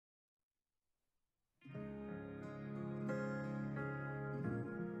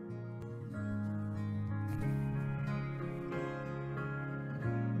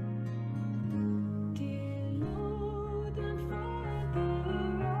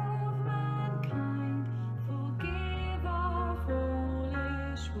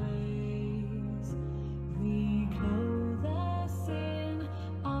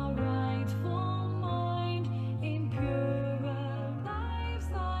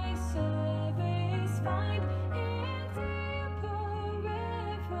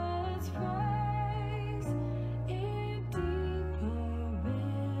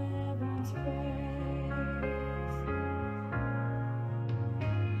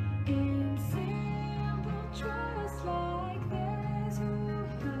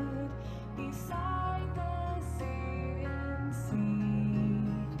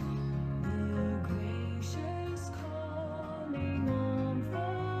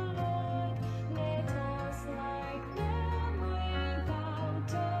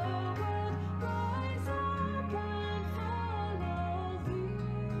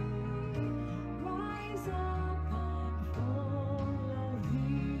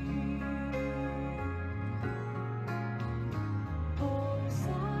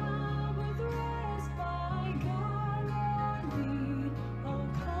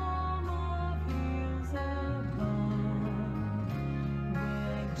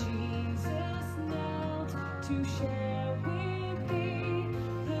to share with thee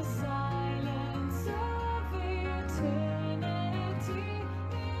the silence of eternity,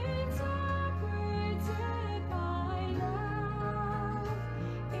 interpreted by love,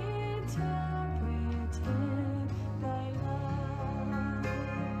 interpreted by love.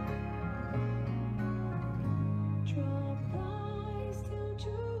 Drop by still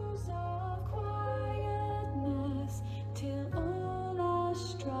jewels of quietness, till all our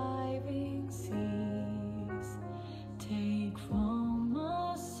striving cease. Take from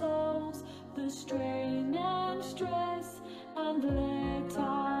our souls the strain and stress, and let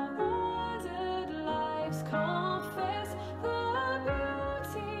our ordered lives confess the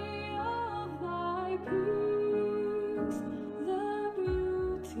beauty of thy peace, the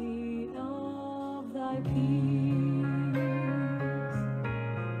beauty of thy peace.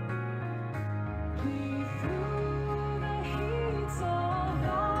 Breathe through the heats of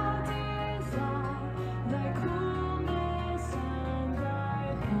our desire, thy coolness and thy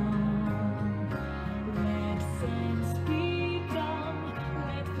calm. Let sense be dumb,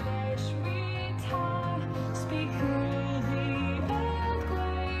 let flesh retire. Speak through the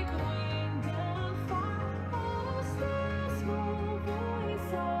earthquake, wind and fire. Oh, still small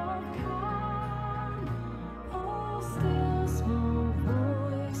voice of calm. Oh, still small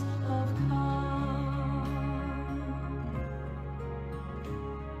voice of calm.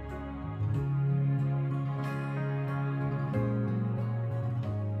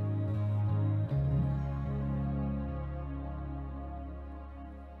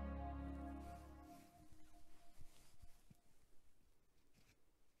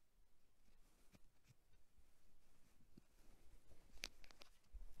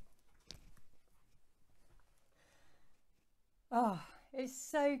 Oh, it's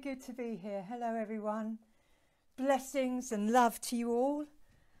so good to be here. Hello, everyone. Blessings and love to you all.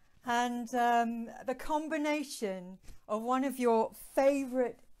 And the combination of one of your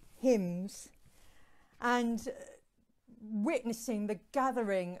favourite hymns and witnessing the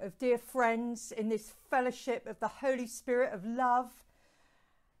gathering of dear friends in this fellowship of the Holy Spirit of love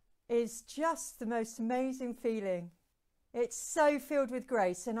is just the most amazing feeling. It's so filled with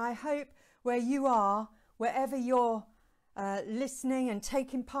grace, and I hope where you are, wherever you're listening and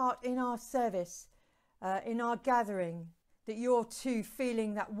taking part in our service, in our gathering, that you're too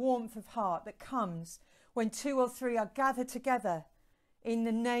feeling that warmth of heart that comes when two or three are gathered together in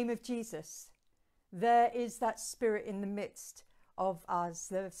the name of Jesus. There is that Spirit in the midst of us,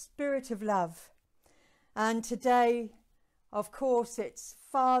 the Spirit of love. And today, of course, it's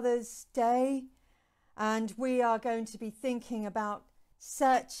Father's Day, and we are going to be thinking about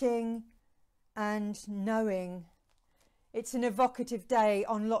searching and knowing. It's an evocative day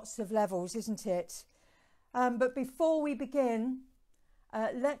on lots of levels, isn't it? But before we begin,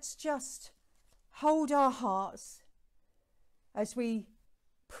 let's just hold our hearts as we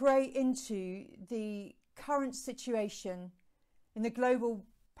pray into the current situation in the global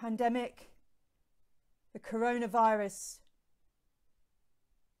pandemic, the coronavirus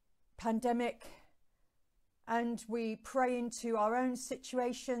pandemic, and we pray into our own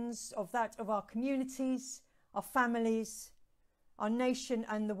situations, of that of our communities, our families, our nation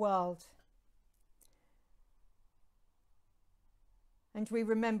and the world. And we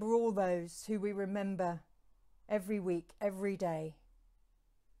remember all those who we remember every week, every day.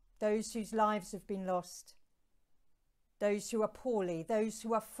 Those whose lives have been lost, those who are poorly, those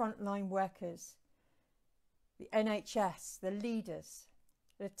who are frontline workers, the NHS, the leaders,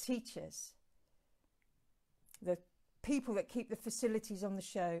 the teachers, the people that keep the facilities on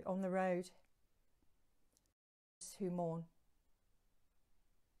the road, who mourn.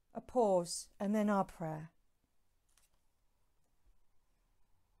 A pause and then our prayer.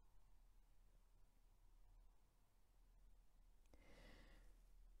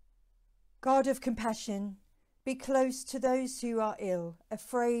 God of compassion, be close to those who are ill,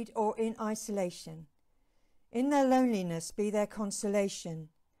 afraid or in isolation. In their loneliness be their consolation.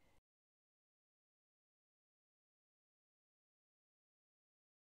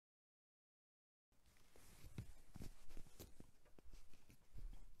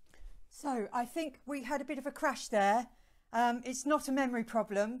 So I think we had a bit of a crash there. It's not a memory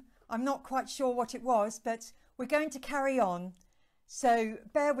problem. I'm not quite sure what it was, but we're going to carry on. So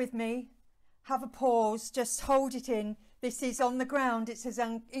bear with me. Have a pause, just hold it in. This is on the ground. It's as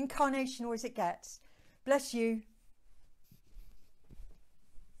incarnational as it gets. Bless you.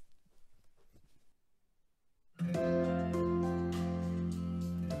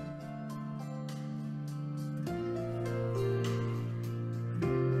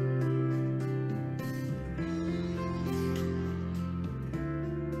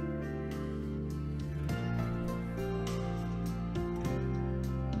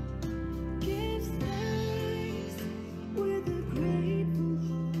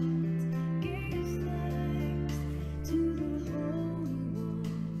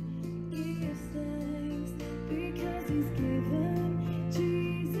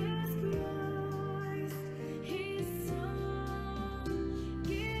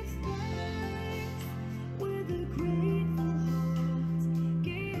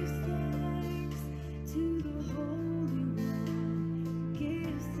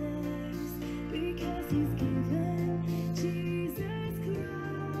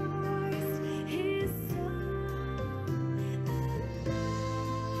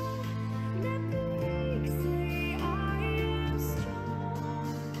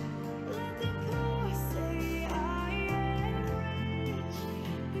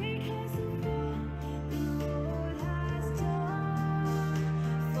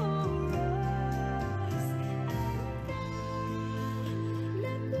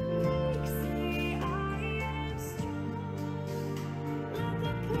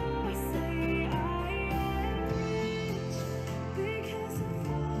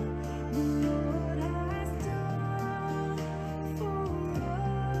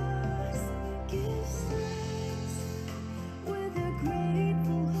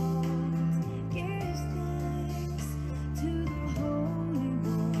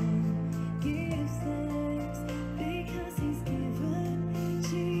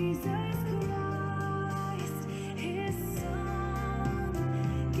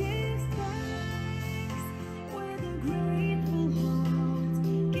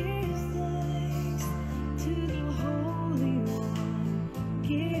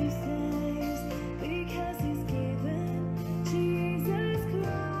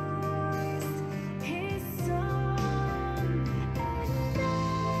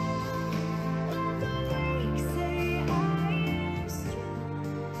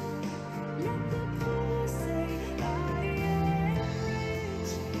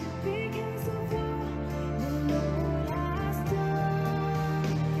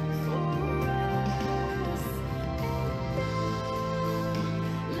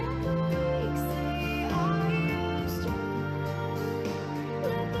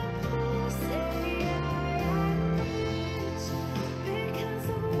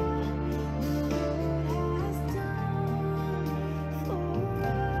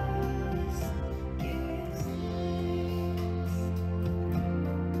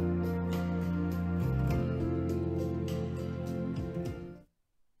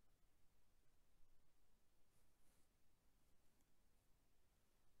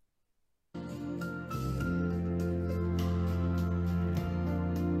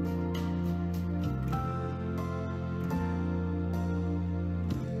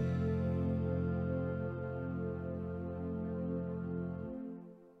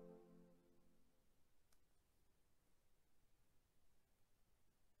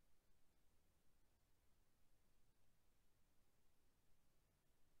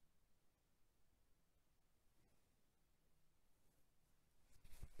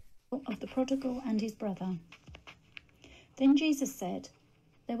 parable of the prodigal and his brother. Then Jesus said,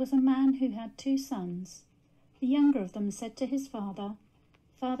 "There was a man who had 2 sons. The younger of them said to his father,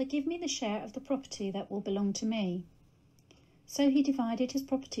 'Father, give me the share of the property that will belong to me.' So he divided his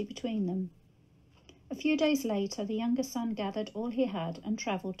property between them. A few days later, the younger son gathered all he had and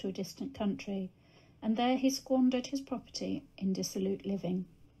travelled to a distant country, and there he squandered his property in dissolute living.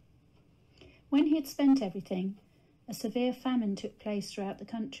 When he had spent everything, a severe famine took place throughout the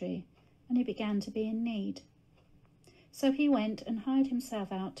country, and he began to be in need. So he went and hired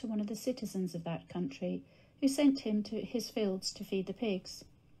himself out to one of the citizens of that country, who sent him to his fields to feed the pigs.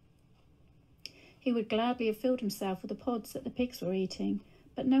 He would gladly have filled himself with the pods that the pigs were eating,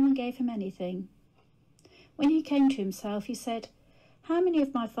 but no one gave him anything. When he came to himself, he said, 'How many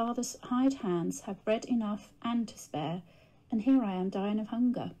of my father's hired hands have bread enough and to spare, and here I am dying of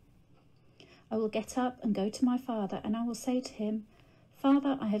hunger? I will get up and go to my father, and I will say to him,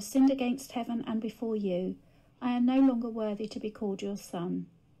 Father, I have sinned against heaven and before you. I am no longer worthy to be called your son.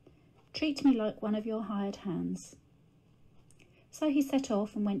 Treat me like one of your hired hands.' So he set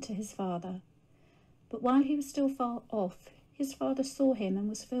off and went to his father. But while he was still far off, his father saw him and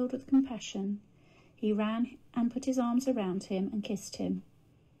was filled with compassion. He ran and put his arms around him and kissed him.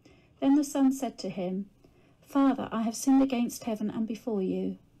 Then the son said to him, 'Father, I have sinned against heaven and before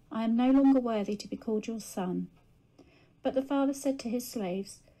you. I am no longer worthy to be called your son.' But the father said to his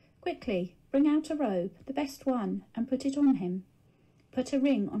slaves, 'Quickly, bring out a robe, the best one, and put it on him. Put a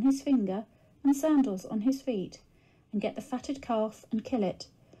ring on his finger and sandals on his feet, and get the fatted calf and kill it,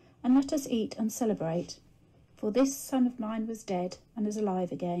 and let us eat and celebrate. For this son of mine was dead and is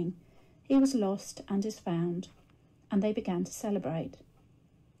alive again. He was lost and is found.' And they began to celebrate.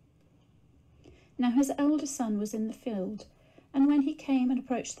 Now his elder son was in the field, and when he came and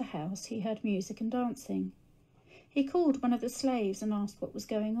approached the house, he heard music and dancing. He called one of the slaves and asked what was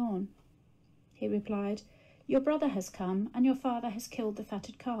going on. He replied, 'Your brother has come, and your father has killed the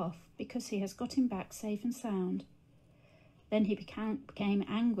fatted calf, because he has got him back safe and sound.' Then he became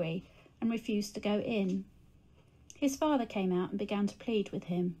angry and refused to go in. His father came out and began to plead with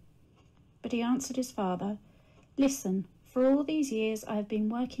him. But he answered his father, 'Listen, for all these years I have been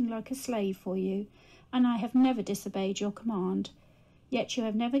working like a slave for you, and I have never disobeyed your command. Yet you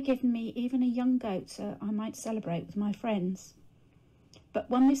have never given me even a young goat so I might celebrate with my friends. But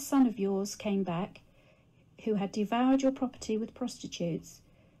when this son of yours came back, who had devoured your property with prostitutes,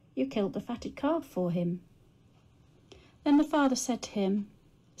 you killed the fatted calf for him.' Then the father said to him,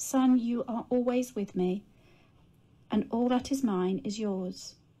 'Son, you are always with me, and all that is mine is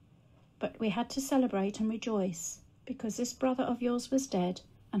yours. But we had to celebrate and rejoice, because this brother of yours was dead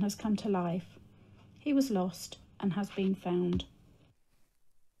and has come to life. He was lost and has been found.'"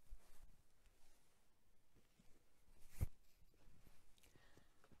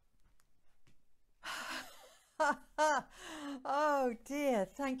 Oh dear,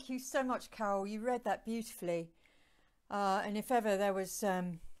 thank you so much, Carol. You read that beautifully. And if ever there was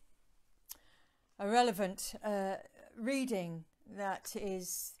a relevant reading, that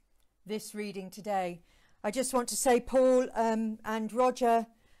is this reading today. I just want to say, Paul and Roger,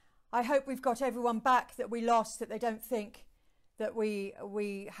 I hope we've got everyone back that we lost, that they don't think that we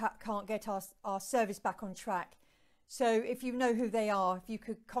can't get our service back on track. So if you know who they are, if you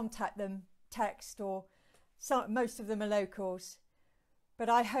could contact them, text, or most of them are locals. But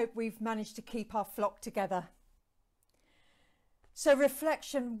I hope we've managed to keep our flock together. So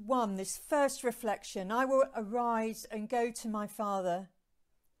reflection 1, this first reflection, I will arise and go to my Father.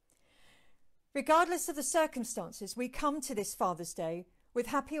 Regardless of the circumstances, we come to this Father's Day with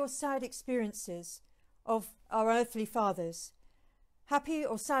happy or sad experiences of our earthly fathers. Happy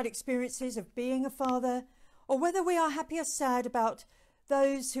or sad experiences of being a father, or whether we are happy or sad about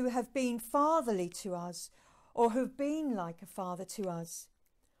those who have been fatherly to us, or who've been like a father to us,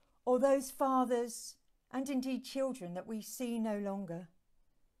 or those fathers and indeed children that we see no longer.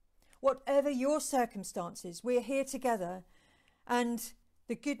 Whatever your circumstances, we're here together, and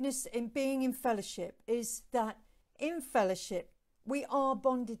the goodness in being in fellowship is that in fellowship we are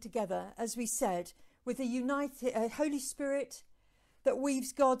bonded together, as we said, with a united Holy Spirit that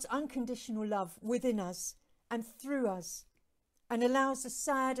weaves God's unconditional love within us and through us, and allows the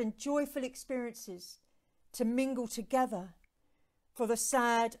sad and joyful experiences to mingle together, for the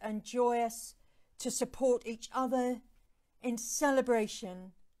sad and joyous to support each other in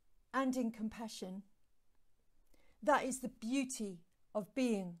celebration and in compassion. That is the beauty of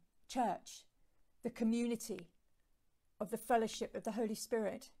being church, the community of the fellowship of the Holy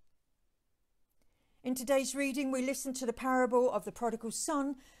Spirit. In today's reading, we listen to the parable of the prodigal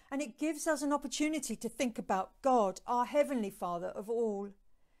son, and it gives us an opportunity to think about God, our Heavenly Father of all,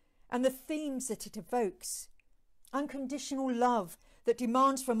 and the themes that it evokes. Unconditional love that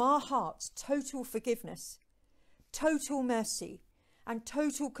demands from our hearts total forgiveness, total mercy, and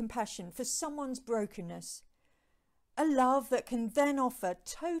total compassion for someone's brokenness. A love that can then offer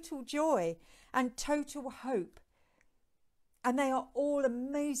total joy and total hope. And they are all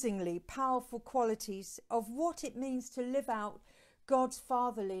amazingly powerful qualities of what it means to live out God's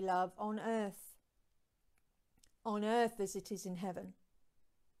fatherly love on earth as it is in heaven.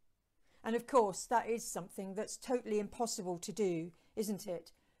 And of course, that is something that's totally impossible to do, isn't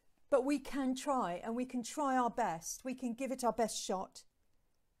it? But we can try, and we can try our best. We can give it our best shot.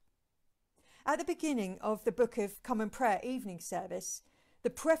 At the beginning of the Book of Common Prayer evening service, the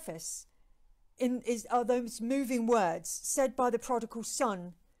preface are those moving words said by the prodigal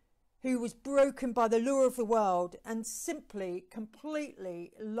son, who was broken by the lure of the world and simply,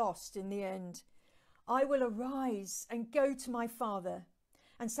 completely lost in the end. I will arise and go to my father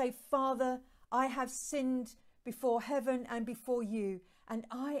and say, Father, I have sinned before heaven and before you, and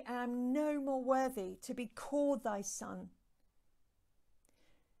I am no more worthy to be called thy son.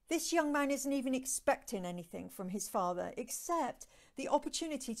 This young man isn't even expecting anything from his father except the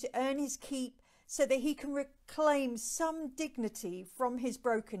opportunity to earn his keep so that he can reclaim some dignity from his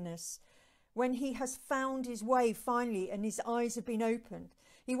brokenness when he has found his way finally and his eyes have been opened.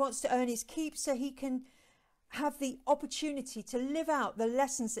 He wants to earn his keep so he can have the opportunity to live out the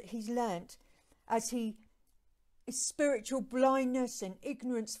lessons that he's learnt as his spiritual blindness and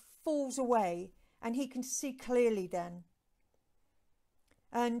ignorance falls away, and he can see clearly then.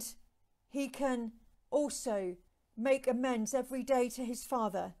 And he can also make amends every day to his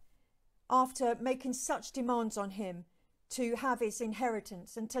father after making such demands on him to have his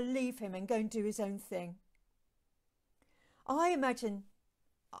inheritance and to leave him and go and do his own thing. I imagine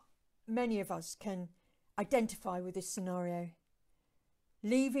many of us can identify with this scenario.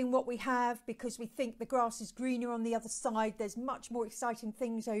 Leaving what we have because we think the grass is greener on the other side, there's much more exciting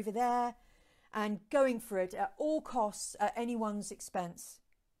things over there, and going for it at all costs at anyone's expense.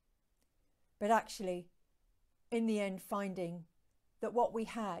 But actually, in the end, finding that what we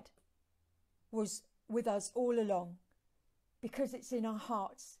had was with us all along, because it's in our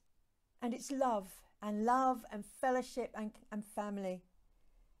hearts, and it's love and fellowship and family.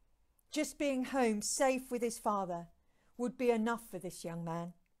 Just being home safe with his father would be enough for this young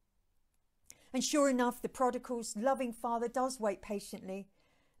man. And sure enough, the prodigal's loving father does wait patiently,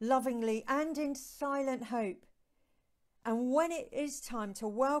 lovingly, and in silent hope. And when it is time to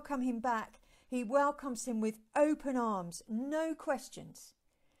welcome him back, he welcomes him with open arms, no questions,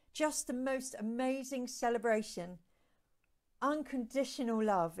 just the most amazing celebration, unconditional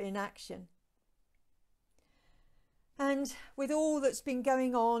love in action. And with all that's been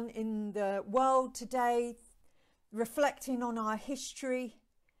going on in the world today, reflecting on our history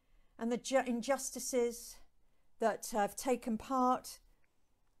and the injustices that have taken part,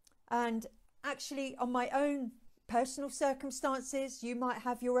 and actually on my own personal circumstances, you might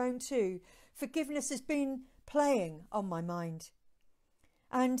have your own too, forgiveness has been playing on my mind.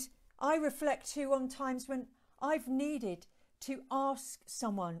 And I reflect too on times when I've needed to ask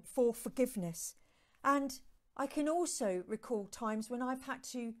someone for forgiveness. And I can also recall times when I've had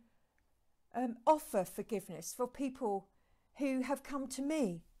to offer forgiveness for people who have come to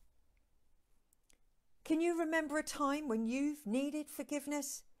me. Can you remember a time when you've needed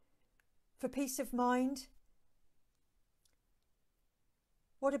forgiveness for peace of mind?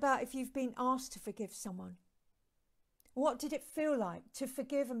 What about if you've been asked to forgive someone? What did it feel like to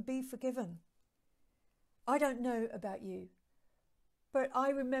forgive and be forgiven? I don't know about you, but I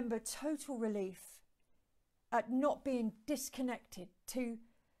remember total relief at not being disconnected to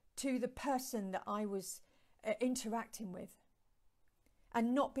the person that I was interacting with,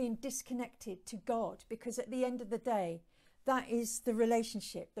 and not being disconnected to God, because at the end of the day, that is the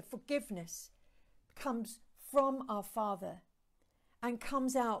relationship. The forgiveness comes from our Father and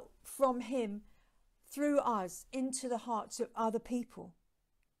comes out from him through us into the hearts of other people.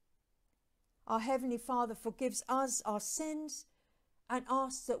 Our Heavenly Father forgives us our sins and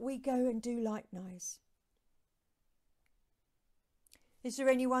asks that we go and do likewise. Is there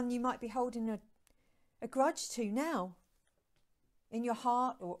anyone you might be holding a grudge to now? In your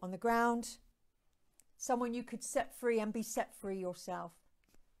heart or on the ground? Someone you could set free and be set free yourself.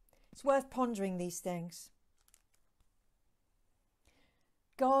 It's worth pondering these things.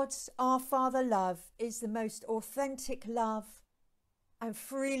 God's Our Father love is the most authentic love and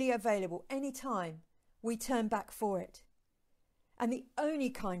freely available anytime we turn back for it. And the only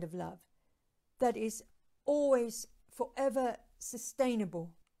kind of love that is always forever sustainable,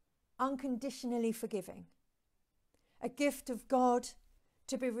 unconditionally forgiving. A gift of God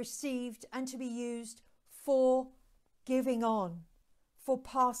to be received and to be used for giving on, for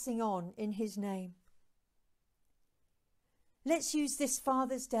passing on in his name. Let's use this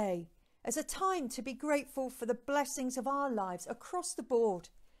Father's Day as a time to be grateful for the blessings of our lives across the board,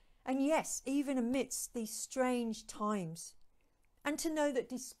 and yes, even amidst these strange times, and to know that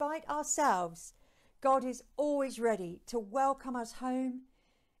despite ourselves, God is always ready to welcome us home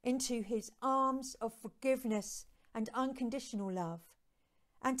into his arms of forgiveness and unconditional love,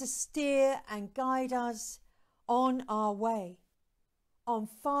 and to steer and guide us on our way, on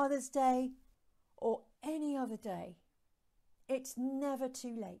Father's Day or any other day. It's never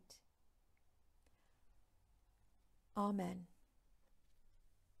too late. Amen.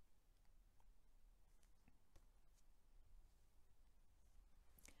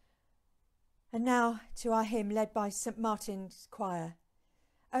 And now to our hymn led by St. Martin's Choir.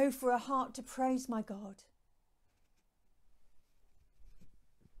 Oh, for a heart to praise my God.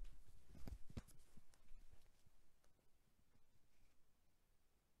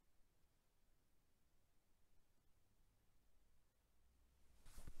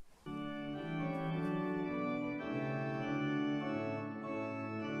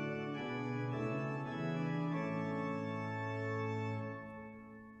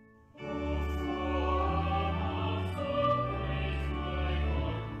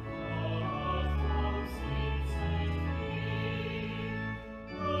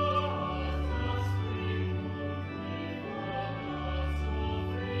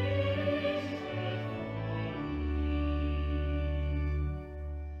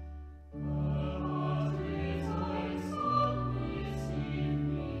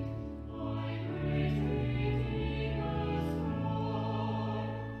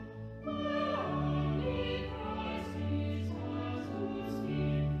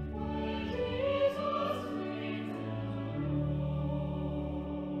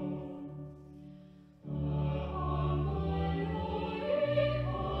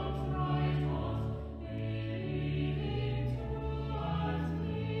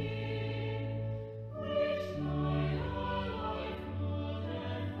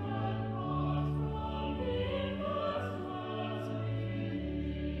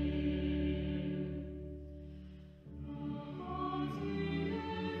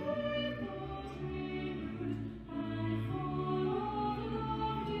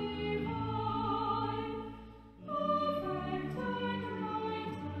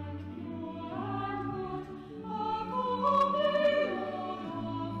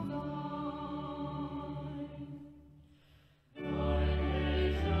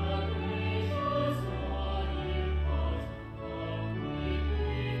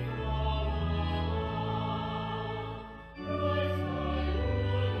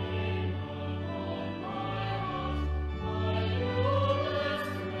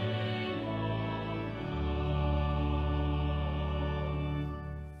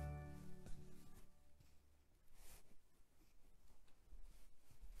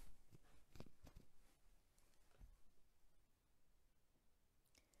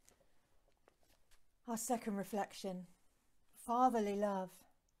 Our second reflection, fatherly love.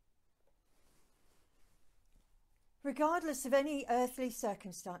 Regardless of any earthly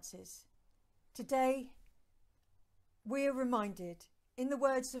circumstances, today we are reminded, in the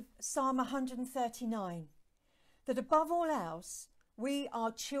words of Psalm 139, that above all else, we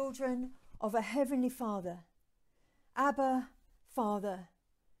are children of a heavenly Father. Abba, Father,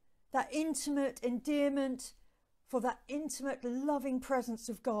 that intimate endearment for that intimate loving presence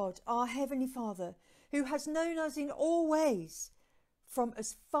of God, our Heavenly Father, who has known us in all ways from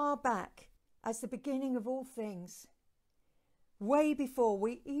as far back as the beginning of all things, way before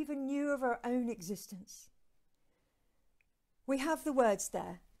we even knew of our own existence. We have the words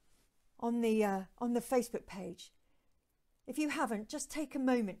there on the Facebook page. If you haven't, just take a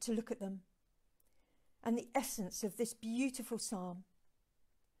moment to look at them and the essence of this beautiful psalm.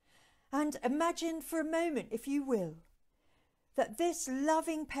 And imagine for a moment, if you will, that this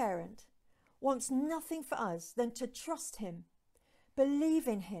loving parent wants nothing for us than to trust him, believe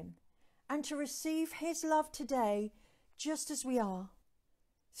in him, and to receive his love today just as we are,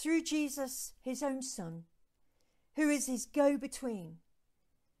 through Jesus, his own Son, who is his go-between,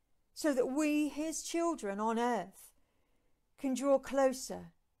 so that we, his children on earth, can draw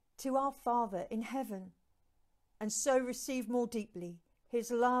closer to our Father in heaven, and so receive more deeply his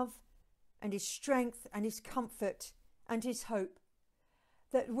love and his strength and his comfort and his hope,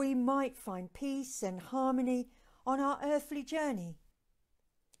 that we might find peace and harmony on our earthly journey,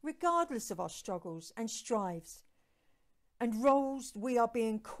 regardless of our struggles and strives and roles we are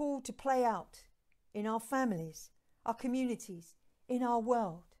being called to play out in our families, our communities, in our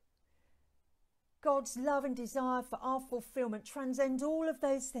world. God's love and desire for our fulfillment transcends all of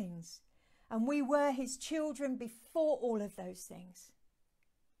those things. And we were his children before all of those things.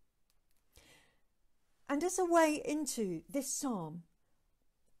 And as a way into this psalm,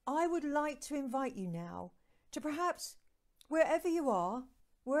 I would like to invite you now to perhaps, wherever you are,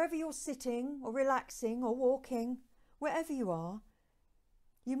 wherever you're sitting or relaxing or walking, wherever you are,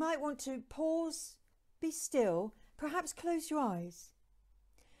 you might want to pause, be still, perhaps close your eyes,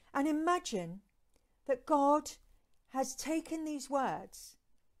 and imagine that God has taken these words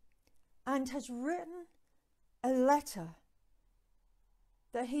and has written a letter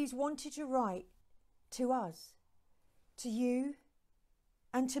that he's wanted to write to us, to you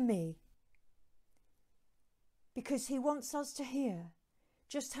and to me, because he wants us to hear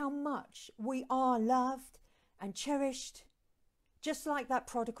just how much we are loved and cherished, just like that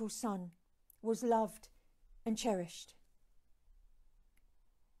prodigal son was loved and cherished.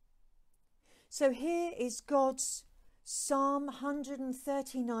 So here is God's Psalm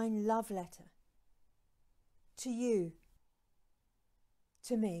 139 love letter to you,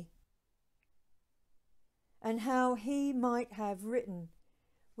 to me, and how he might have written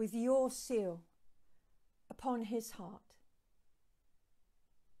with your seal upon his heart.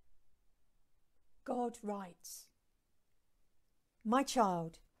 God writes, "My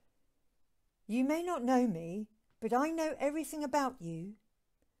child, you may not know me, but I know everything about you.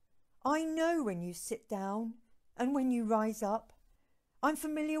 I know when you sit down and when you rise up. I'm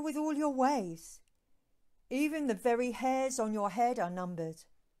familiar with all your ways. Even the very hairs on your head are numbered.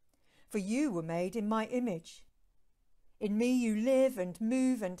 For you were made in my image. In me you live and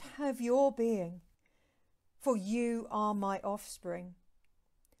move and have your being. For you are my offspring.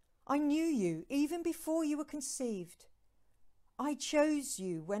 I knew you even before you were conceived. I chose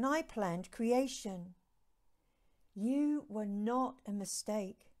you when I planned creation. You were not a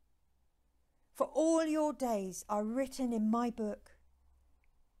mistake. For all your days are written in my book.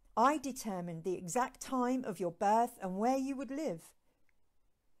 I determined the exact time of your birth and where you would live.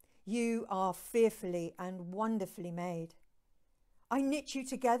 You are fearfully and wonderfully made. I knit you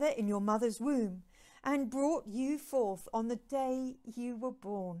together in your mother's womb and brought you forth on the day you were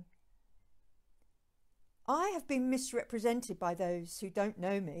born. I have been misrepresented by those who don't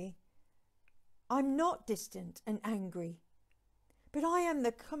know me. I'm not distant and angry, but I am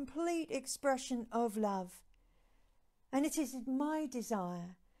the complete expression of love, and it is my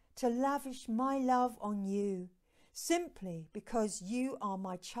desire to lavish my love on you simply because you are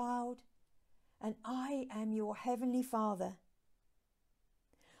my child and I am your heavenly Father.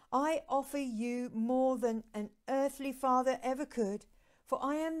 I offer you more than an earthly father ever could, for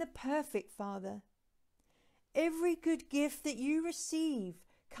I am the perfect Father. Every good gift that you receive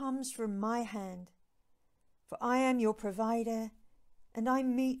comes from my hand, for I am your provider and I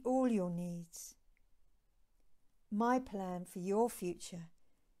meet all your needs. My plan for your future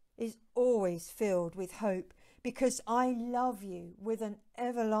is always filled with hope because I love you with an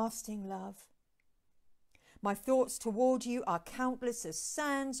everlasting love. My thoughts toward you are countless as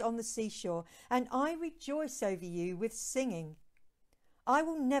sands on the seashore, and I rejoice over you with singing. I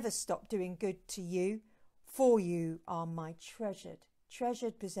will never stop doing good to you, for you are my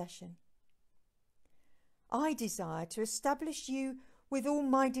treasured possession. I desire to establish you with all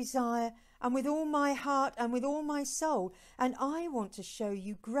my desire and with all my heart and with all my soul, and I want to show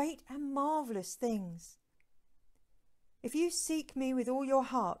you great and marvellous things. If you seek me with all your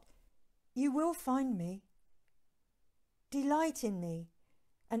heart, you will find me. Delight in me,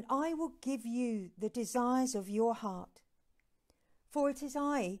 and I will give you the desires of your heart, for it is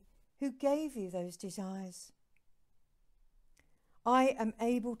I who gave you those desires. I am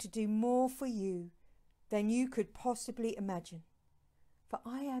able to do more for you than you could possibly imagine, for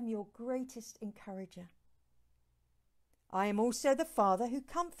I am your greatest encourager. I am also the Father who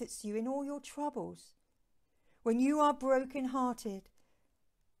comforts you in all your troubles. When you are broken-hearted,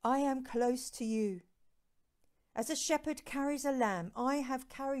 I am close to you. As a shepherd carries a lamb, I have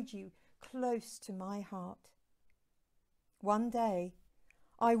carried you close to my heart. One day,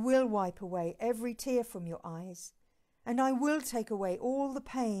 I will wipe away every tear from your eyes, and I will take away all the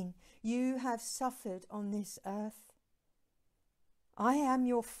pain you have suffered on this earth. I am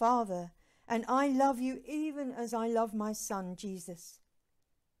your Father, and I love you even as I love my Son, Jesus.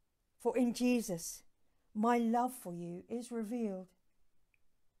 For in Jesus, my love for you is revealed.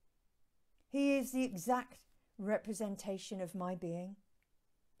 He is the exact representation of my being.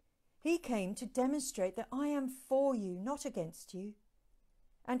 He came to demonstrate that I am for you, not against you,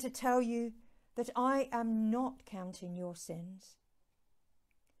 and to tell you that I am not counting your sins.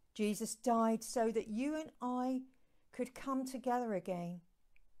 Jesus died so that you and I could come together again.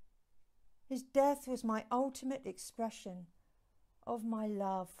 His death was my ultimate expression of my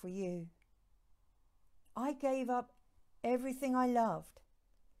love for you. I gave up everything I loved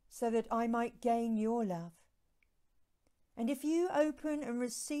so that I might gain your love. And if you open and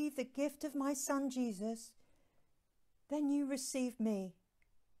receive the gift of my Son Jesus, then you receive me,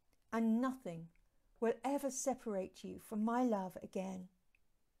 and nothing will ever separate you from my love again.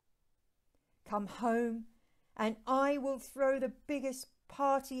 Come home, and I will throw the biggest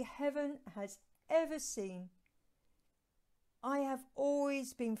party heaven has ever seen. I have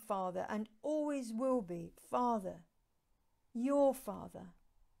always been Father and always will be Father, your Father.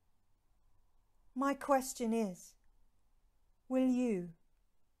 My question is, will you,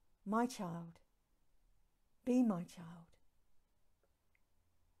 my child, be my child?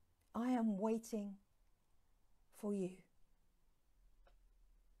 I am waiting for you.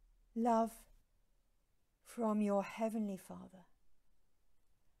 Love from your Heavenly Father,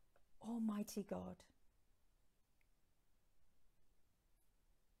 Almighty God.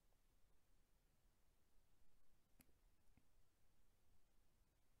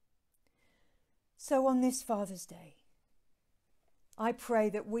 So on this Father's Day, I pray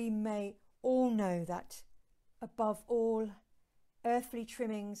that we may all know that above all earthly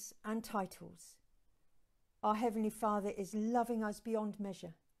trimmings and titles, our Heavenly Father is loving us beyond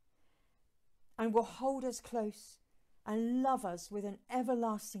measure and will hold us close and love us with an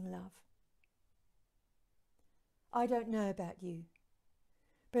everlasting love. I don't know about you,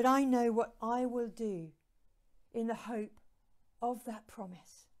 but I know what I will do in the hope of that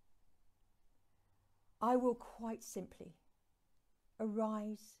promise. I will quite simply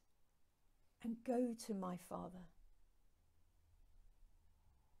arise and go to my Father.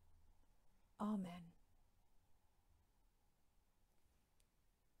 Amen.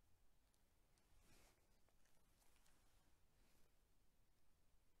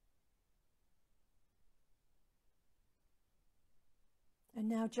 And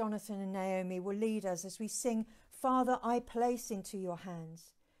now Jonathan and Naomi will lead us as we sing, Father, I place into your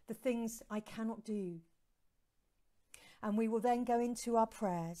hands the things I cannot do. And we will then go into our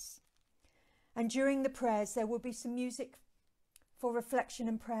prayers. And during the prayers, there will be some music for reflection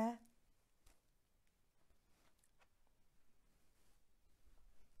and prayer.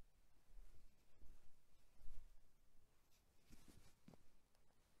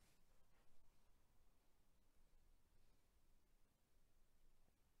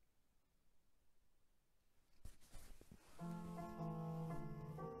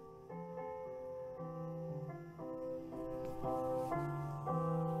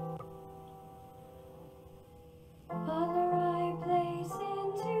 Father, I place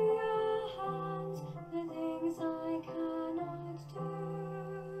into your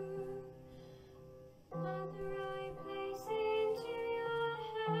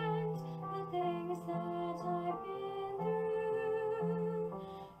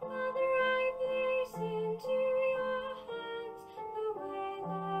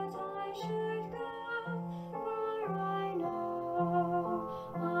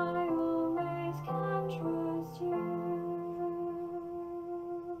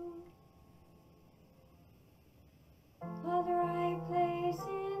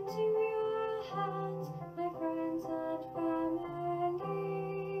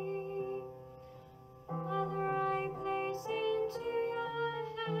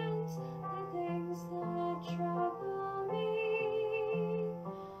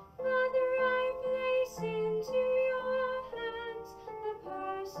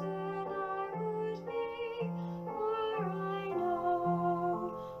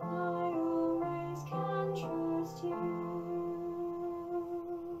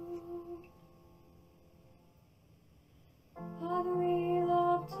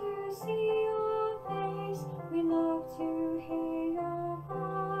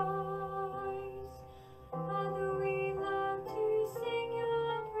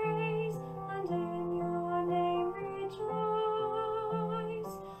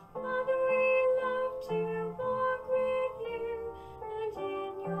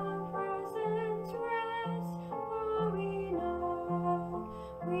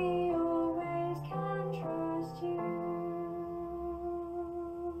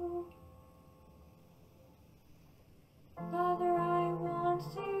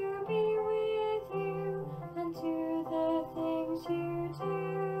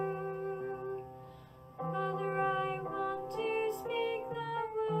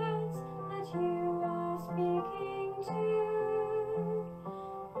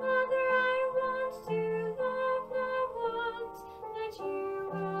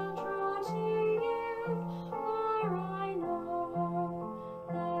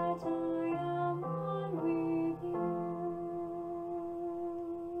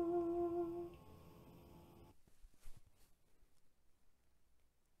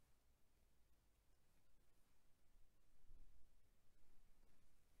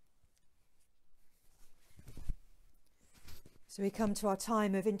So we come to our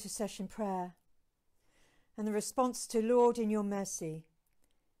time of intercession prayer. And the response to Lord, in your mercy,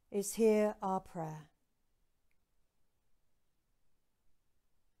 is hear our prayer.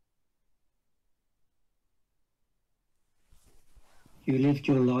 You lived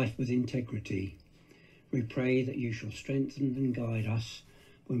your life with integrity. We pray that you shall strengthen and guide us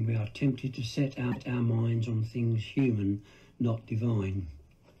when we are tempted to set out our minds on things human, not divine.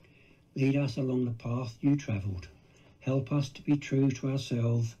 Lead us along the path you travelled. Help us to be true to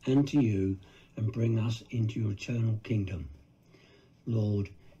ourselves and to you, and bring us into your eternal kingdom. Lord,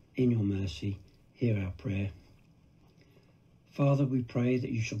 in your mercy, hear our prayer. Father, we pray that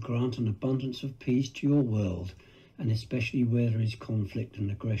you shall grant an abundance of peace to your world, and especially where there is conflict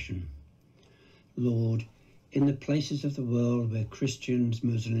and aggression. Lord, in the places of the world where Christians,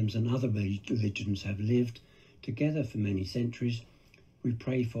 Muslims and other religions have lived together for many centuries, we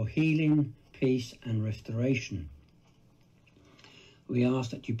pray for healing, peace and restoration. We ask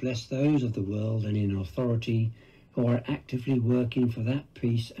that you bless those of the world and in authority who are actively working for that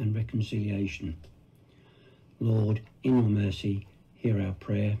peace and reconciliation. Lord, in your mercy, hear our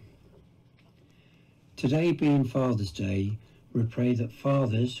prayer. Today being Father's Day, we pray that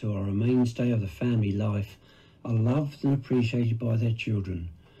fathers, who are a mainstay of the family life, are loved and appreciated by their children,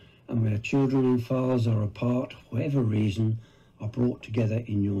 and where children and fathers are apart, for whatever reason, are brought together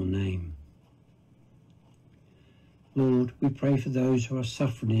in your name. Lord, we pray for those who are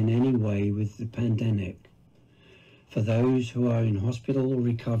suffering in any way with the pandemic, for those who are in hospital or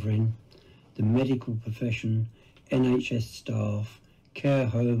recovering, the medical profession, NHS staff, care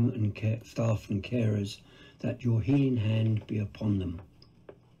home and staff and carers, that your healing hand be upon them.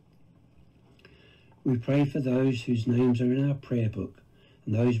 We pray for those whose names are in our prayer book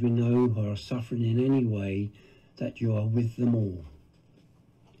and those we know who are suffering in any way, that you are with them all.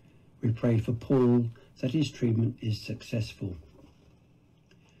 We pray for Paul that his treatment is successful.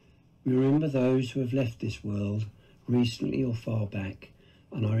 We remember those who have left this world recently or far back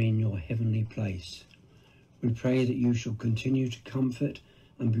and are in your heavenly place. We pray that you shall continue to comfort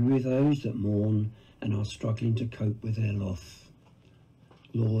and be with those that mourn and are struggling to cope with their loss.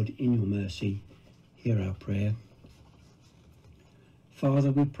 Lord, in your mercy, hear our prayer.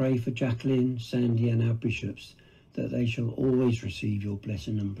 Father, we pray for Jacqueline, Sandy and our bishops, that they shall always receive your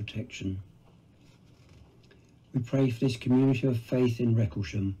blessing and protection. We pray for this community of faith in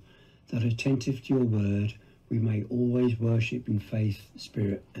Recklesham, that attentive to your word, we may always worship in faith,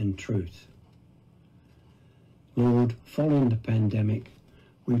 spirit and truth. Lord, following the pandemic,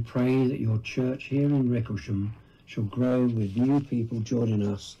 we pray that your church here in Recklesham shall grow with new people joining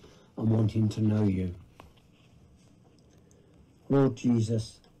us and wanting to know you. Lord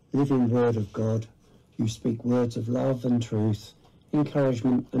Jesus, living word of God, you speak words of love and truth,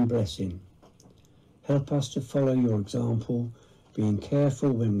 encouragement and blessing. Help us to follow your example, being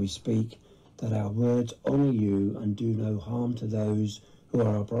careful when we speak, that our words honour you and do no harm to those who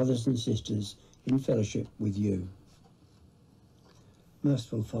are our brothers and sisters in fellowship with you.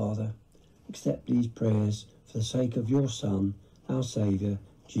 Merciful Father, accept these prayers for the sake of your Son, our Saviour,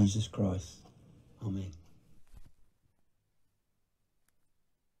 Jesus Christ. Amen.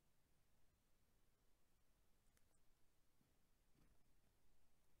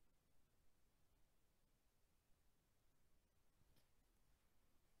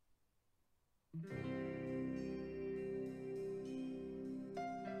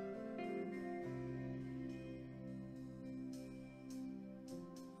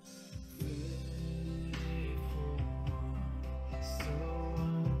 So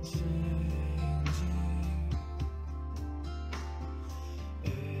unchanging.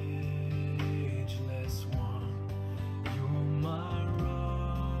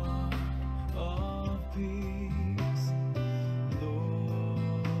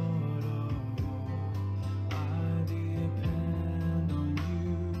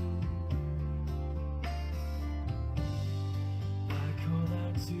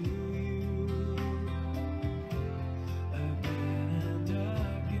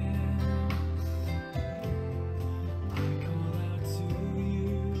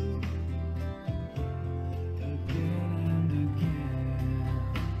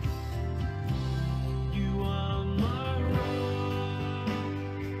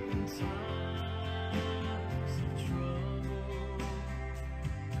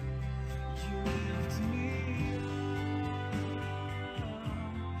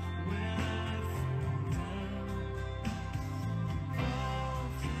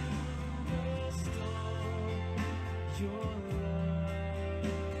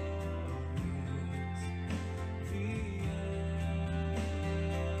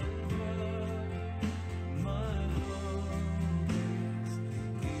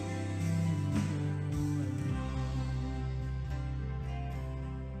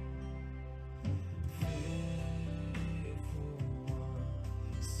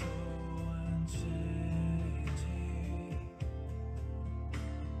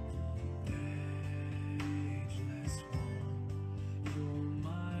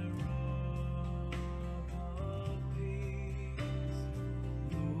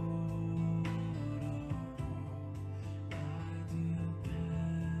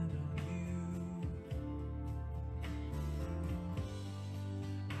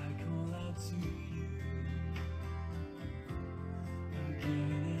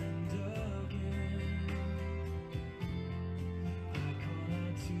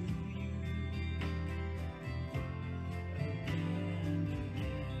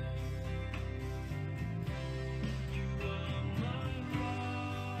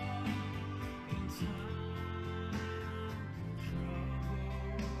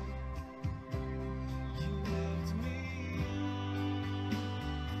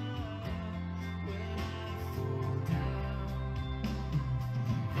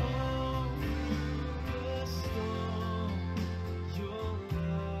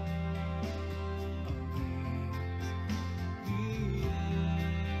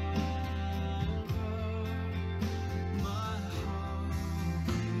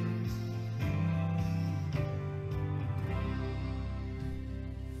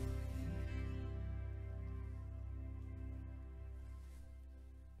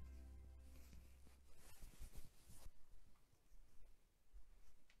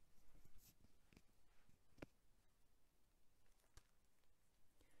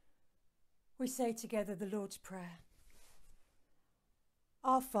 We say together the Lord's Prayer.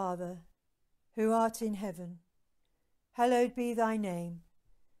 Our Father, who art in heaven, hallowed be thy name.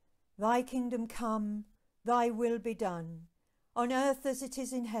 Thy kingdom come, thy will be done, on earth as it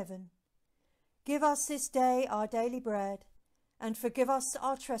is in heaven. Give us this day our daily bread, and forgive us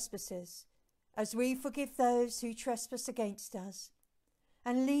our trespasses, as we forgive those who trespass against us.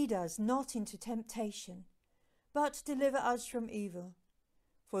 And lead us not into temptation, but deliver us from evil.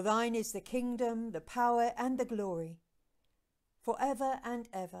 For thine is the kingdom, the power, and the glory, for ever and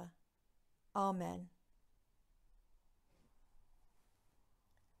ever. Amen.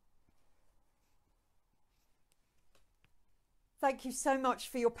 Thank you so much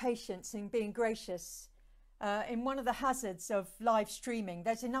for your patience in being gracious. In one of the hazards of live streaming,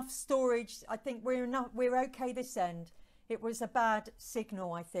 there's enough storage. I think we're okay this end. It was a bad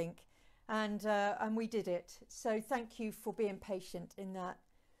signal, I think, and we did it. So thank you for being patient in that.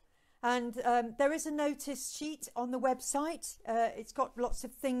 And there is a notice sheet on the website. It's got lots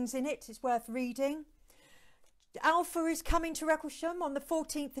of things in it. It's worth reading. Alpha is coming to Recklesham on the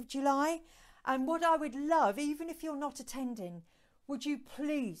 14th of July. And what I would love, even if you're not attending, would you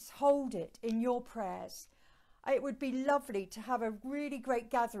please hold it in your prayers? It would be lovely to have a really great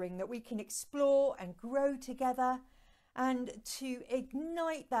gathering that we can explore and grow together, and to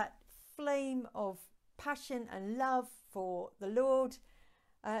ignite that flame of passion and love for the Lord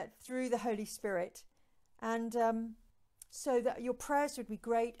through the Holy Spirit. And so that your prayers would be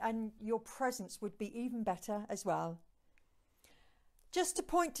great and your presence would be even better as well. Just a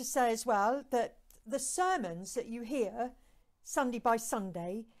point to say as well that the sermons that you hear Sunday by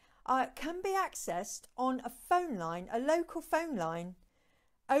Sunday can be accessed on a phone line, a local phone line,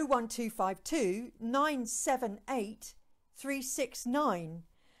 01252 978 369.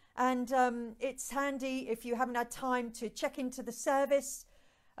 And it's handy if you haven't had time to check into the service,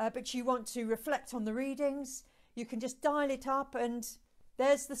 but you want to reflect on the readings. You can just dial it up and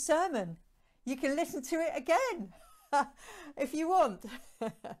there's the sermon. You can listen to it again if you want.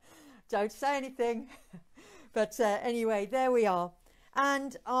 Don't say anything. But anyway, there we are.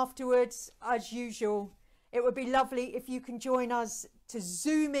 And afterwards, as usual, it would be lovely if you can join us to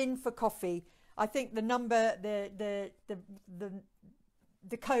Zoom in for coffee. I think the number, the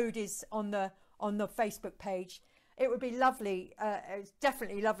code is on the Facebook page. It would be lovely. It's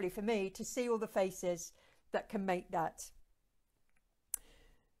definitely lovely for me to see all the faces that can make that.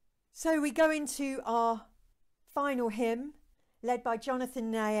 So we go into our final hymn, led by Jonathan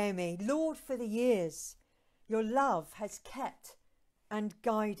and Naomi. Lord, for the years your love has kept and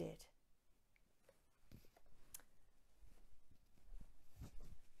guided.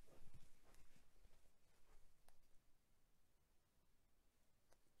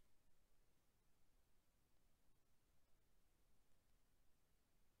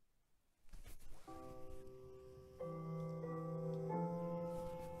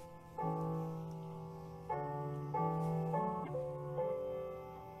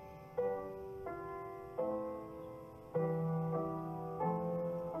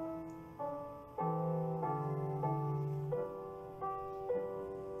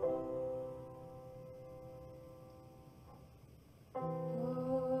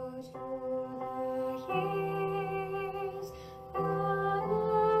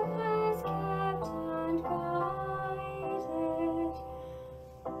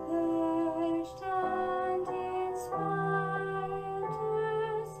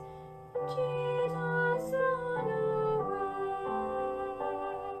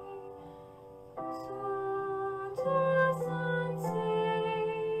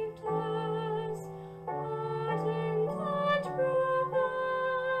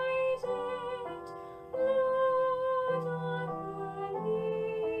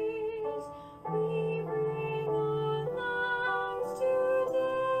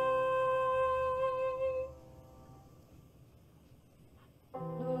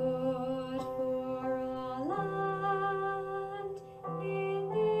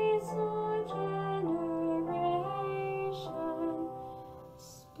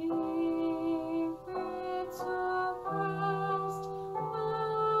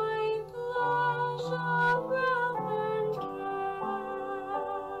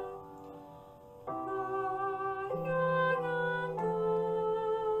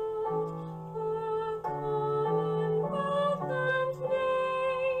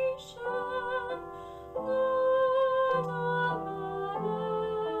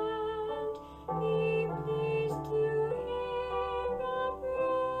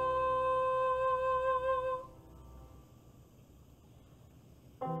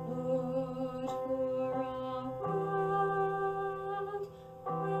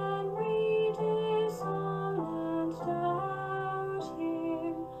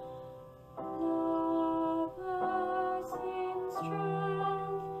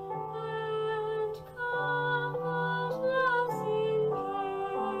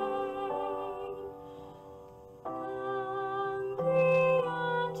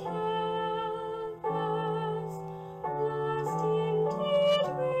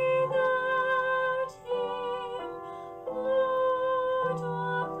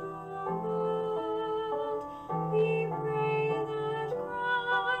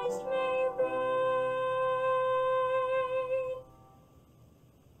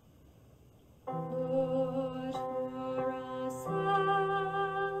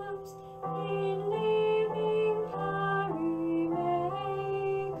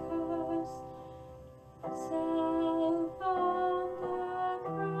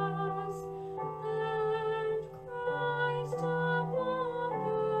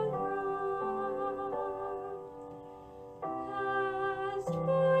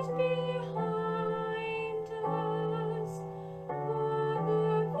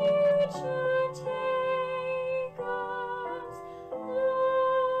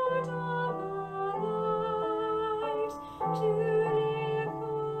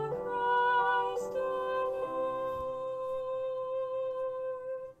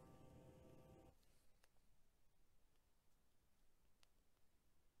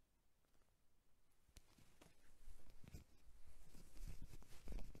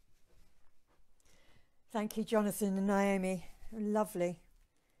 Thank you, Jonathan and Naomi. Lovely.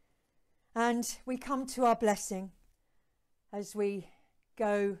 And we come to our blessing as we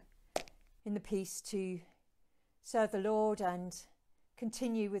go in the peace to serve the Lord and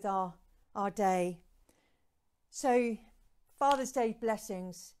continue with our day. So, Father's Day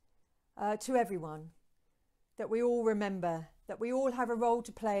blessings to everyone, that we all remember that we all have a role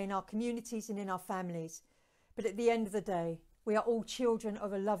to play in our communities and in our families. But at the end of the day, we are all children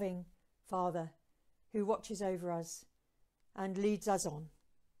of a loving Father who watches over us and leads us on.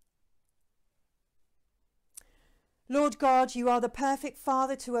 Lord God, you are the perfect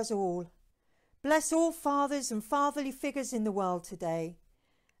Father to us all. Bless all fathers and fatherly figures in the world today,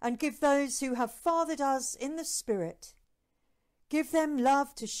 and give those who have fathered us in the Spirit. Give them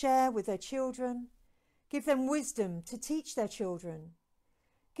love to share with their children. Give them wisdom to teach their children.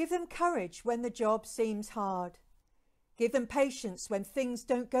 Give them courage when the job seems hard. Give them patience when things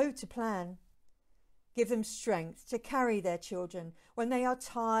don't go to plan. Give them strength to carry their children when they are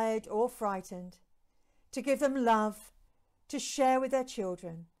tired or frightened. To give them love to share with their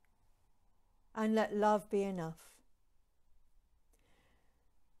children. And let love be enough.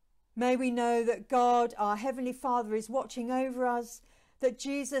 May we know that God, our Heavenly Father, is watching over us, that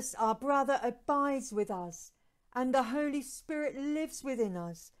Jesus, our brother, abides with us, and the Holy Spirit lives within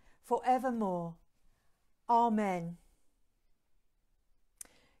us forevermore. Amen.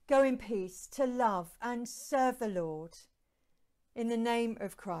 Go in peace to love and serve the Lord. In the name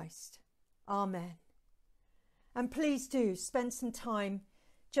of Christ. Amen. And please do spend some time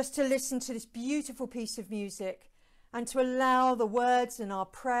just to listen to this beautiful piece of music and to allow the words and our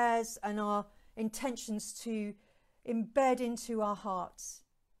prayers and our intentions to embed into our hearts.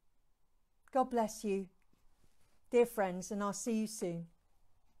 God bless you, dear friends, and I'll see you soon.